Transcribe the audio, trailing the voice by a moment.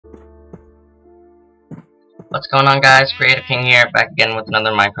What's going on, guys? KreativeKng here, back again with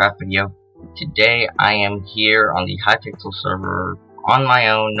another Minecraft video. Today I am here on the hypixel server on my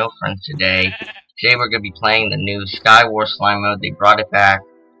own, no friends today. Today we're going to be playing the new Skywars slime mode. They brought it back.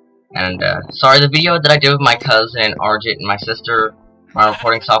 And sorry, the video that I did with my cousin, Arjit, and my sister, my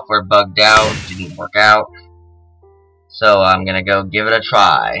recording software bugged out, didn't work out. So I'm going to go give it a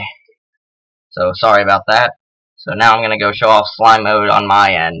try. So sorry about that. So now I'm going to go show off slime mode on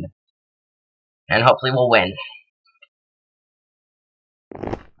my end. And hopefully we'll win.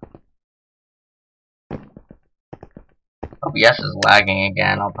 OBS is lagging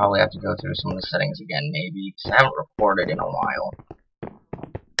again. I'll probably have to go through some of the settings again, maybe, because I haven't recorded in a while.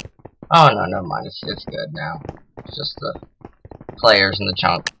 Oh, no, never mind. It's good now. It's just the players in the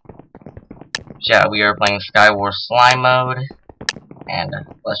chunk. Yeah, we are playing Skywars slime mode, and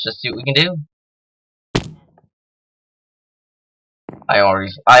let's just see what we can do. I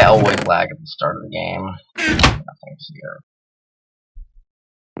always lag at the start of the game. Nothing's here.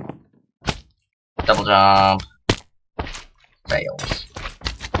 Double jump. Fails.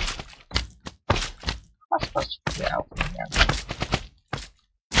 I'm supposed to get out from here.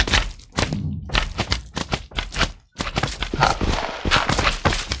 Huh.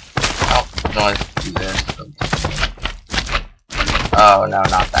 Oh, I can always do this. Oh no,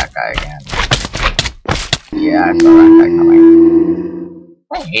 not that guy again. Yeah, I saw that guy coming.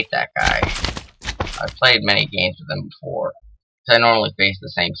 I hate that guy. I've played many games with him before. I normally face the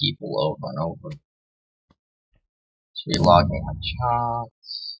same people over and over. Just relogging my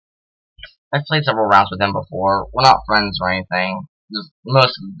chunks. I've played several rounds with him before. We're not friends or anything. Just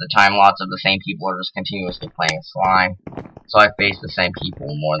most of the time, lots of the same people are just continuously playing slime. So I face the same people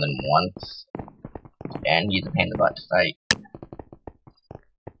more than once. And he's a pain in the butt to fight.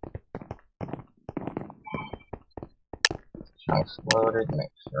 Chunks loaded,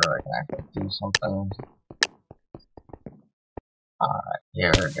 make sure I can actually do something. Alright,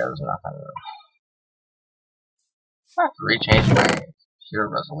 here goes nothing. I have to rechange my computer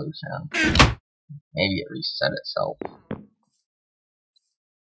resolution. Maybe it reset itself.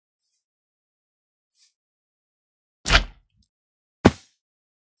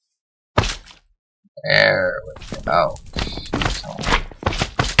 There we go.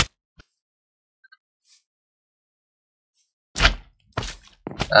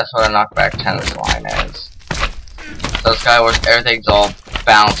 That's what a knockback 10 slime is. So Skywars, everything's all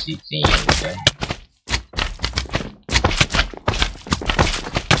bouncy themed.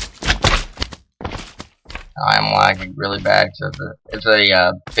 I'm lagging really bad because it's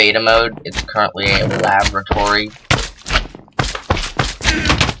a beta mode. It's currently a laboratory.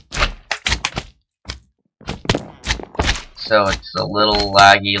 So it's a little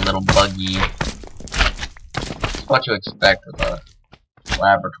laggy, a little buggy. It's what you expect with a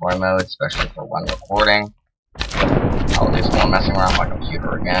laboratory mode, especially for one recording. I'll do some more messing around my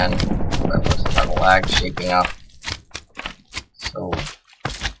computer again. That looks like the lag shaping up. So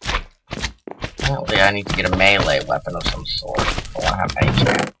apparently I need to get a melee weapon of some sort. I won't have any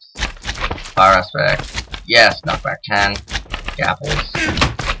chance. Fire aspect. Yes, knockback 10. Gapples.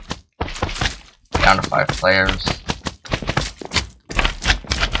 Down to 5 players.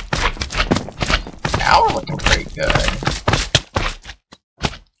 Now we're looking pretty good.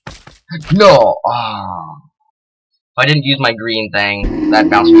 No! Oh. If I didn't use my green thing, that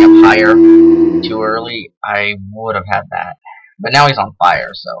bounced me up higher too early, I would have had that. But now he's on fire,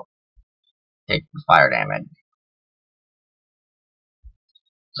 so take the fire damage.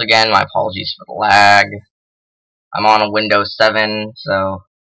 So again, my apologies for the lag. I'm on a Windows 7, so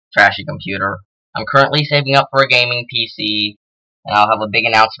trashy computer. I'm currently saving up for a gaming PC, and I'll have a big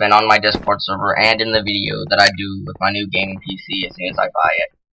announcement on my Discord server and in the video that I do with my new gaming PC as soon as I buy it.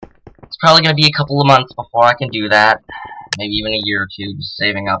 It's probably going to be a couple of months before I can do that. Maybe even a year or two, just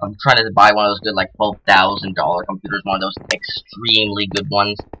saving up. I'm trying to buy one of those good, like, $12,000 computers. One of those extremely good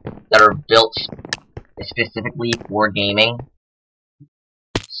ones that are built specifically for gaming.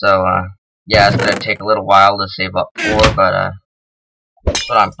 So, yeah, it's going to take a little while to save up for, but, that's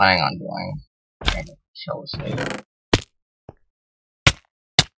what I'm planning on doing. I'm going to kill this dude.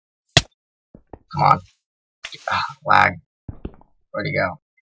 Come on. Lag. Where'd he go?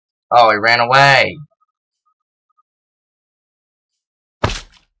 Oh, he ran away.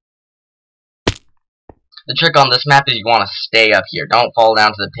 The trick on this map is you want to stay up here. Don't fall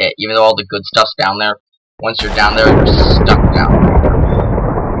down to the pit. Even though all the good stuff's down there, once you're down there, you're stuck down there.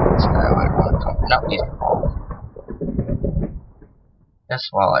 This guy might want to come. No, he's gonna fall. Guess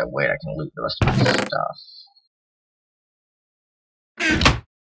while I wait, I can loot the rest of my stuff.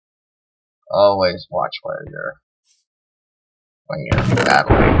 Always watch where you're when you're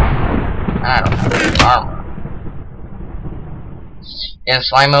battling. I don't have any armor. In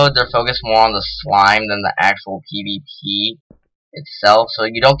slime mode, they're focused more on the slime than the actual PvP itself. So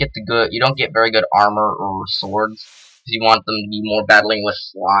you don't get very good armor or swords, because you want them to be more battling with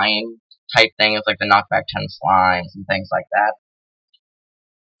slime type things like the knockback 10 slimes and things like that.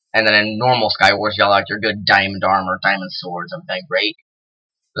 And then in normal Skywars, y'all like your good diamond armor, diamond swords, everything great.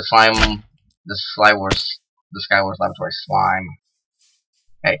 The Skywars laboratory slime.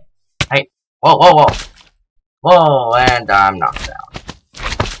 Hey, whoa, whoa, whoa, whoa, and I'm knocked down.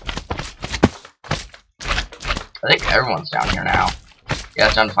 I think everyone's down here now. Yeah,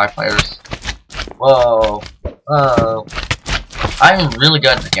 it's down to 5 players. Whoa, whoa. I'm really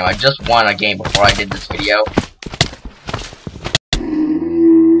good at this game. I just won a game before I did this video.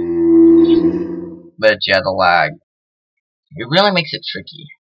 But yeah, the lag. It really makes it tricky.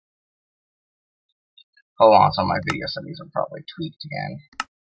 Hold on, some of my video settings are probably tweaked again.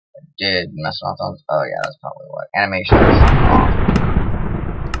 I did mess around with those. Oh yeah, that's probably what. Animations.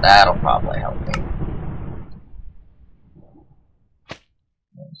 That'll probably help me.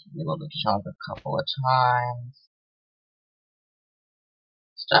 Be able to jump a couple of times.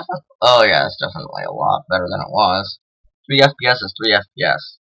 It's definitely. Oh yeah, it's definitely a lot better than it was. 3 FPS is 3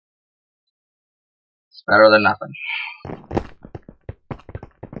 FPS. It's better than nothing.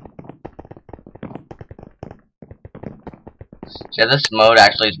 Yeah, this mode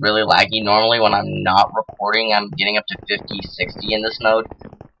actually is really laggy. Normally when I'm not recording, I'm getting up to 50, 60 in this mode.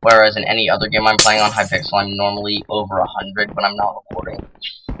 Whereas in any other game I'm playing on hypixel, I'm normally over 100 when I'm not recording.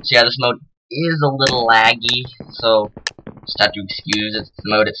 So yeah, this mode is a little laggy, so just have to excuse it's the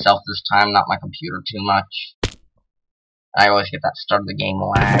mode itself this time, not my computer too much. I always get that start of the game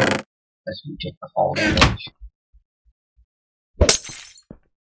lag as you take the fall damage.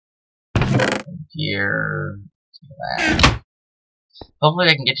 And here, that. Hopefully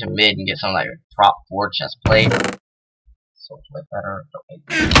I can get to mid and get some of that prop 4 chest plate. So it's way better.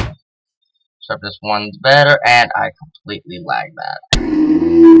 So this one's better, and I completely lagged that.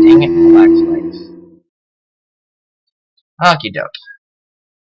 Dang it, lag spikes. Okie doke.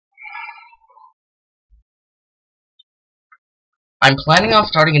 I'm planning on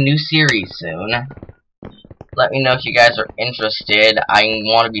starting a new series soon. Let me know if you guys are interested. I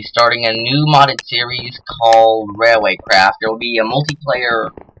want to be starting a new modded series called Railway Craft. There will be a multiplayer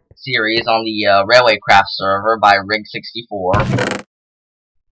series on the Railway Craft server by Rig64.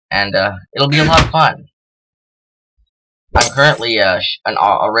 And it'll be a lot of fun. I'm currently a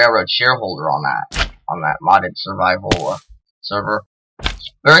railroad shareholder on that modded survival server.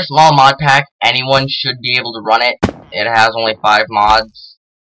 Very small mod pack. Anyone should be able to run it. It has only 5 mods.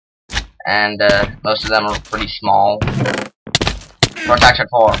 And most of them are pretty small. Protection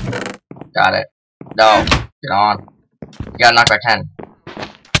 4. Got it. No. Get on. You gotta knock by 10.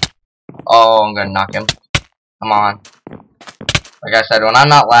 Oh, I'm gonna knock him. Come on. Like I said, when I'm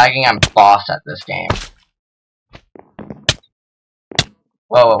not lagging, I'm boss at this game.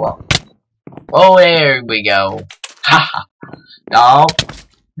 Whoa, whoa, whoa. Whoa, there we go. Ha! No,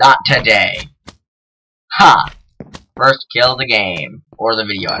 not today. Ha! First kill of the game. Or the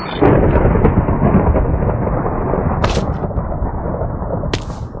video, I mean.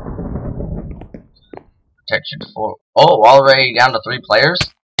 Protection 4. Oh, already down to 3 players?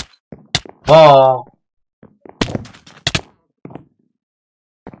 Whoa.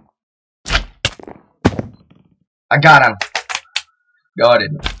 I got him. No, I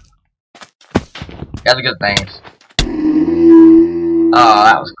didn't. Got the good things. Oh,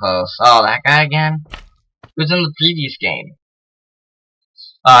 that was close. Oh, that guy again? He was in the previous game.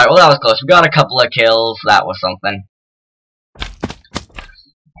 Alright, well that was close. We got a couple of kills. That was something.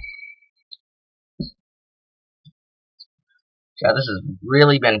 Yeah, this has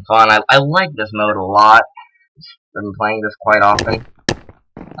really been fun. I like this mode a lot. I've been playing this quite often.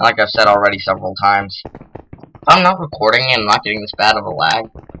 And like I've said already several times, if I'm not recording and not getting this bad of a lag,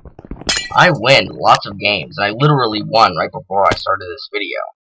 I win lots of games. And I literally won right before I started this video.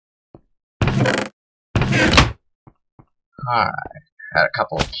 Alright. Got a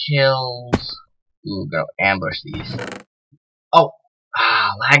couple of kills. Ooh, go ambush these. Oh!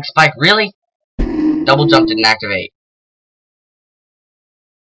 Lag spike, really? Double jump didn't activate.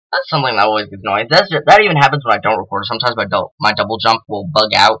 That's something that always gets annoying. That even happens when I don't record. Sometimes my double jump will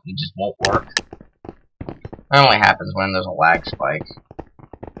bug out and it just won't work. That only happens when there's a lag spike.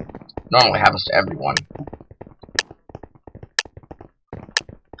 Normally happens to everyone.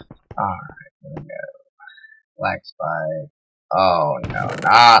 Alright, here we go. Lag spike. Oh no,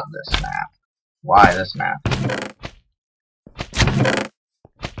 not this map. Why this map?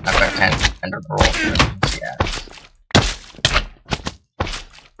 Knockback 10, Ender Pearl. Yes.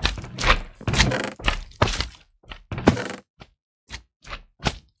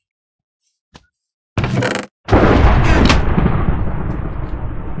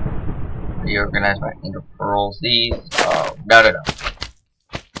 organize my ender pearls. These. Oh, no.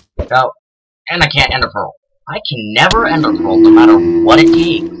 Go. And I can't ender pearl. I can never ender pearl no matter what it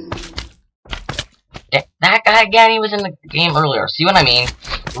takes. That guy again, he was in the game earlier. See what I mean?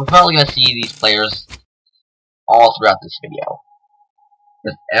 We're probably gonna see these players all throughout this video.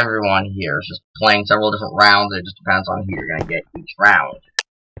 Because everyone here is just playing several different rounds. It just depends on who you're gonna get each round.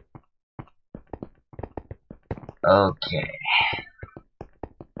 Okay.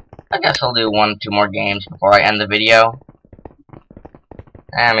 I guess I'll do 1 or 2 more games before I end the video.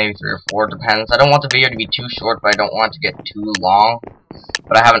 Maybe 3 or 4, depends. I don't want the video to be too short, but I don't want it to get too long.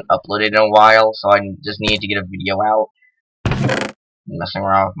 But I haven't uploaded in a while, so I just need to get a video out. I'm messing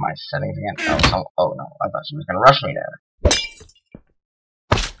around with my settings again. Oh no, I thought she was gonna rush me there.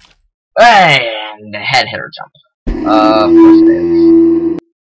 And head hitter jump. Of course it is.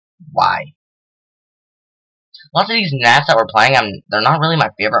 Why? Lots of these maps that we're playing, they're not really my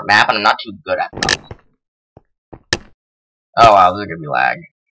favorite map, and I'm not too good at them. Oh wow, this is gonna be lag.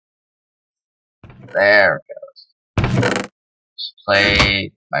 There it goes. Just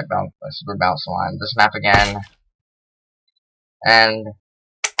play my super bounce line. This map again. And